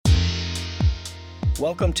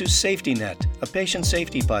Welcome to Safety Net, a patient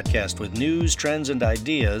safety podcast with news, trends, and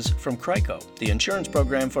ideas from CRICO, the insurance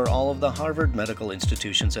program for all of the Harvard medical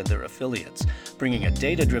institutions and their affiliates, bringing a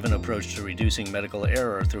data-driven approach to reducing medical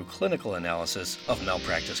error through clinical analysis of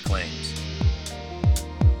malpractice claims.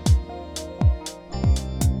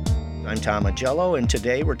 I'm Tom Agello, and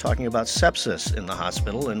today we're talking about sepsis in the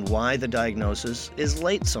hospital and why the diagnosis is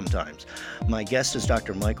late sometimes. My guest is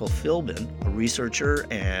Dr. Michael Philbin, a researcher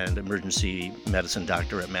and emergency medicine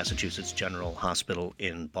doctor at Massachusetts General Hospital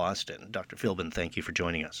in Boston. Dr. Philbin, thank you for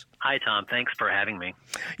joining us. Hi, Tom. Thanks for having me.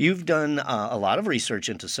 You've done a lot of research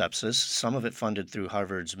into sepsis, some of it funded through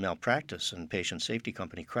Harvard's malpractice and patient safety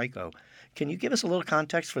company, CRICO. Can you give us a little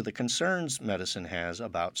context for the concerns medicine has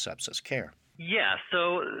about sepsis care? Yeah,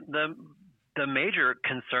 so the major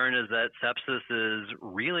concern is that sepsis is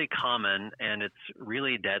really common and it's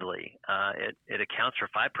really deadly. It accounts for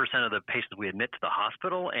 5% of the patients we admit to the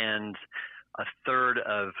hospital and a third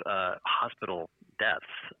of hospital deaths.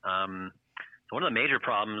 So one of the major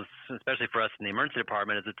problems, especially for us in the emergency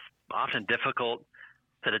department, is it's often difficult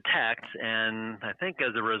to detect, and I think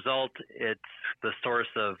as a result, it's the source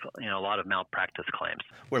of a lot of malpractice claims.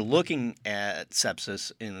 We're looking at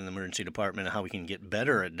sepsis in the emergency department and how we can get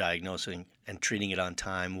better at diagnosing and treating it on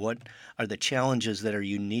time. What are the challenges that are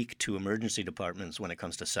unique to emergency departments when it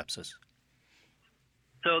comes to sepsis?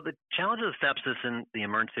 So the challenges of sepsis in the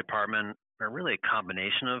emergency department are really a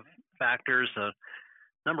combination of factors.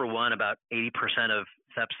 Number one, about 80% of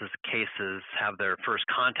sepsis cases have their first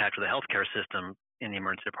contact with the healthcare system in the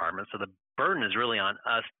emergency department. So the burden is really on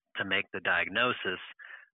us to make the diagnosis.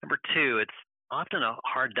 Number two, it's often a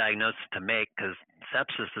hard diagnosis to make because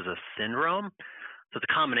sepsis is a syndrome. So it's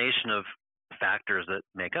a combination of factors that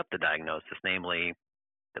make up the diagnosis, namely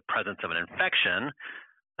the presence of an infection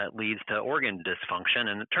that leads to organ dysfunction.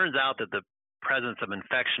 And it turns out that the presence of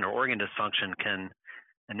infection or organ dysfunction can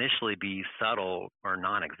initially be subtle or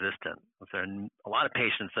non-existent. So there are a lot of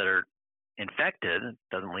patients that are infected, it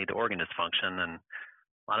doesn't lead to organ dysfunction, and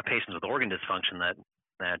a lot of patients with organ dysfunction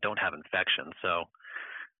that don't have infection. So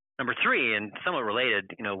number three, and somewhat related,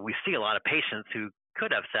 we see a lot of patients who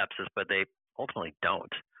could have sepsis, but they ultimately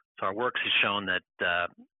don't. So our work has shown that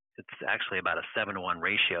it's actually about a 7-to-1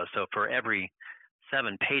 ratio. So for every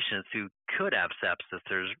 7 patients who could have sepsis,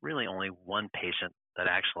 there's really only 1 patient that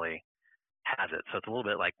actually has it. So it's a little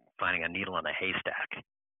bit like finding a needle in a haystack.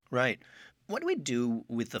 Right. What do we do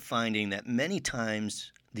with the finding that many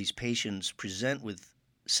times these patients present with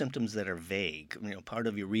symptoms that are vague? Part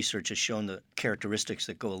of your research has shown the characteristics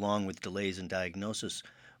that go along with delays in diagnosis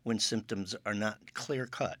when symptoms are not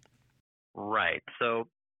clear-cut. Right. So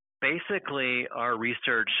basically, our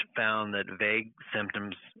research found that vague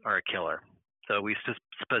symptoms are a killer. So we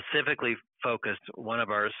specifically focused one of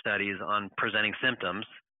our studies on presenting symptoms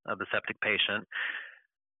of the septic patient.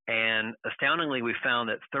 And astoundingly, we found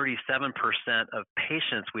that 37% of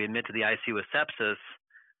patients we admit to the ICU with sepsis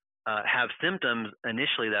have symptoms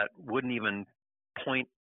initially that wouldn't even point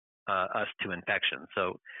us to infection.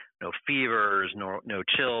 So no fevers, no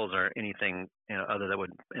chills, or anything other that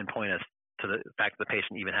would point us to the fact that the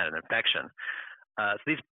patient even had an infection. So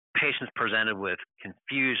these patients presented with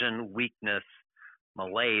confusion, weakness,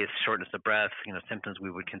 malaise, shortness of breath, symptoms we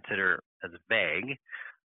would consider as vague.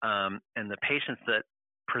 And the patients that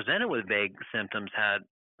presented with vague symptoms had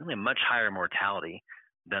really a much higher mortality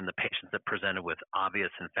than the patients that presented with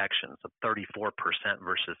obvious infections, so 34%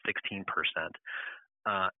 versus 16%.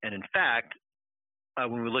 And in fact,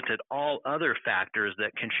 when we looked at all other factors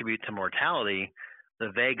that contribute to mortality,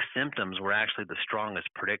 the vague symptoms were actually the strongest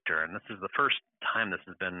predictor. And this is the first time this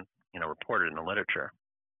has been, reported in the literature.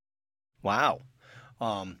 Wow.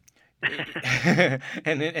 And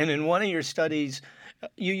in one of your studies,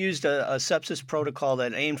 you used a sepsis protocol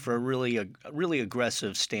that aimed for a really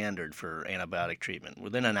aggressive standard for antibiotic treatment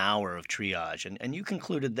within an hour of triage, and you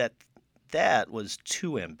concluded that was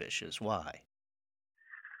too ambitious. Why?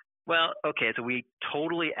 Well, okay, so we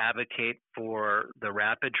totally advocate for the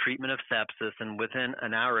rapid treatment of sepsis, and within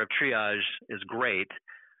an hour of triage is great.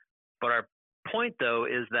 But our point, though,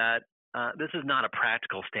 is that this is not a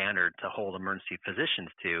practical standard to hold emergency physicians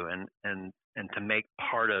to and to make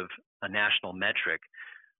part of a national metric,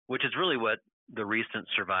 which is really what the recent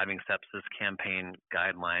Surviving Sepsis Campaign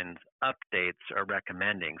guidelines updates are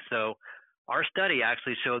recommending. So our study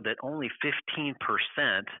actually showed that only 15%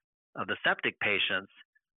 of the septic patients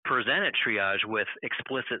present at triage with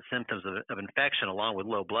explicit symptoms of infection along with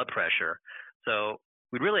low blood pressure. So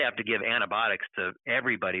we'd really have to give antibiotics to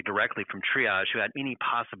everybody directly from triage who had any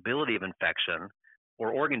possibility of infection or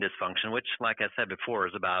organ dysfunction, which, like I said before,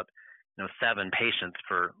 is about 7 patients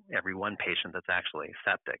for every 1 patient that's actually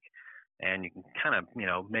septic. And you can kind of,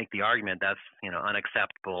 make the argument that's,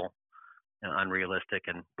 unacceptable and unrealistic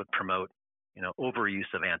and would promote,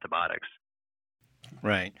 overuse of antibiotics.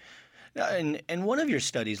 Right. And one of your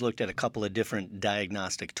studies looked at a couple of different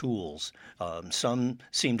diagnostic tools. Some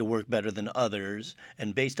seem to work better than others.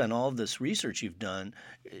 And based on all of this research you've done,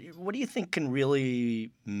 what do you think can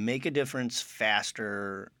really make a difference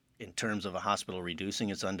faster in terms of a hospital reducing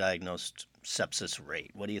its undiagnosed sepsis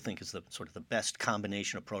rate? What do you think is the sort of the best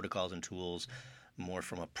combination of protocols and tools, more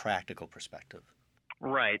from a practical perspective?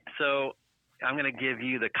 Right. So I'm going to give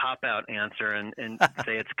you the cop-out answer and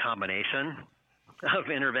say it's a combination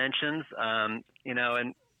of interventions.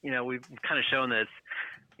 We've kind of shown this,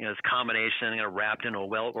 this combination wrapped in a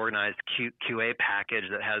well-organized QA package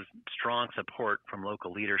that has strong support from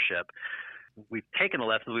local leadership. We've taken the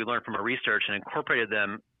lessons we learned from our research and incorporated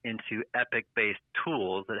them into Epic-based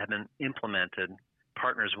tools that have been implemented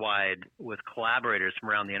partners-wide with collaborators from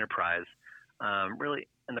around the enterprise.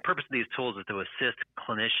 And the purpose of these tools is to assist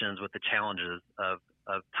clinicians with the challenges of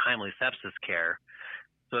timely sepsis care.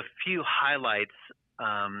 So a few highlights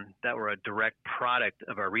that were a direct product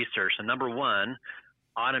of our research. So number one,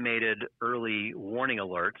 automated early warning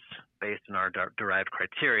alerts based on our derived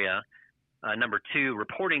criteria. Number two,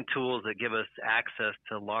 reporting tools that give us access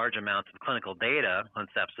to large amounts of clinical data on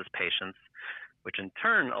sepsis patients, which in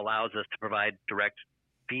turn allows us to provide direct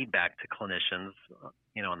feedback to clinicians,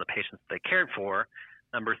 on the patients they cared for.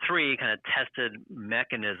 Number three, kind of tested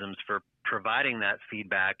mechanisms for providing that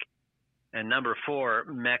feedback. And number four,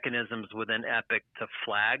 mechanisms within Epic to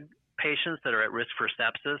flag patients that are at risk for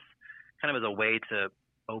sepsis, kind of as a way to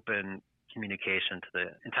open communication to the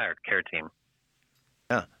entire care team.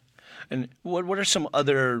 Yeah. And what are some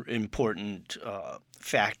other important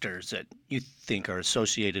factors that you think are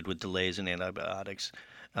associated with delays in antibiotics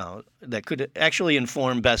that could actually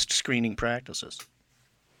inform best screening practices?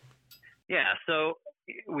 Yeah, so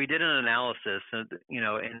we did an analysis, and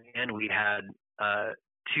in the end we had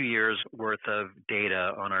 2 years worth of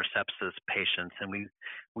data on our sepsis patients, and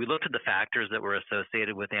we looked at the factors that were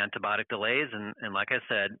associated with antibiotic delays, and like I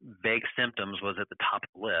said, vague symptoms was at the top of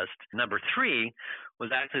the list. Number three was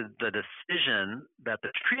actually the decision that the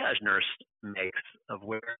triage nurse makes of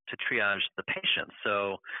where to triage the patient.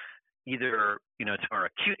 So either to our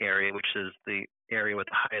acute area, which is the area with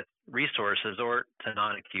the highest resources, or to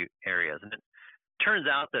non-acute areas. And it turns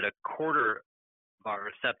out that a quarter of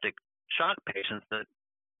our septic shock patients that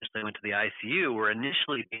they went to the ICU were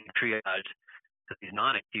initially being triaged to these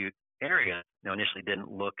non-acute areas. Initially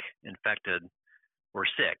didn't look infected or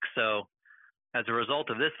sick. So as a result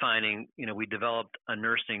of this finding, we developed a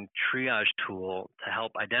nursing triage tool to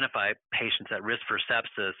help identify patients at risk for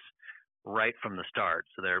sepsis right from the start.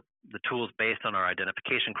 So the tool is based on our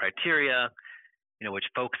identification criteria, which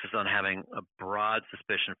focuses on having a broad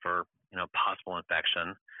suspicion for, possible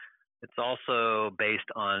infection. It's also based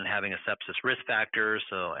on having a sepsis risk factor,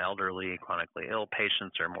 so elderly, chronically ill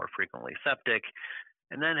patients are more frequently septic,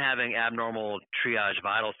 and then having abnormal triage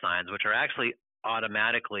vital signs, which are actually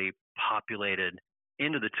automatically populated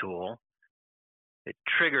into the tool. It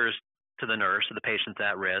triggers to the nurse of the patient's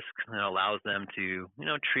at risk and allows them to,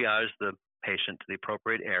 triage the patient to the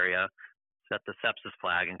appropriate area, set the sepsis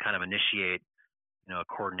flag, and kind of initiate, a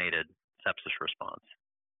coordinated sepsis response.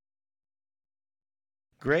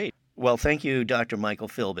 Great. Well, thank you, Dr. Michael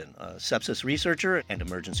Philbin, a sepsis researcher and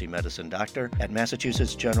emergency medicine doctor at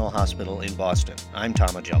Massachusetts General Hospital in Boston. I'm Tom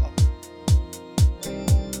Agello.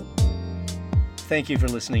 Thank you for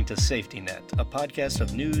listening to Safety Net, a podcast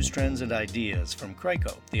of news, trends, and ideas from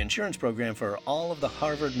CRICO, the insurance program for all of the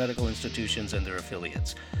Harvard medical institutions and their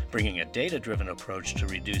affiliates, bringing a data-driven approach to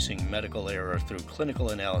reducing medical error through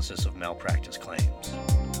clinical analysis of malpractice claims.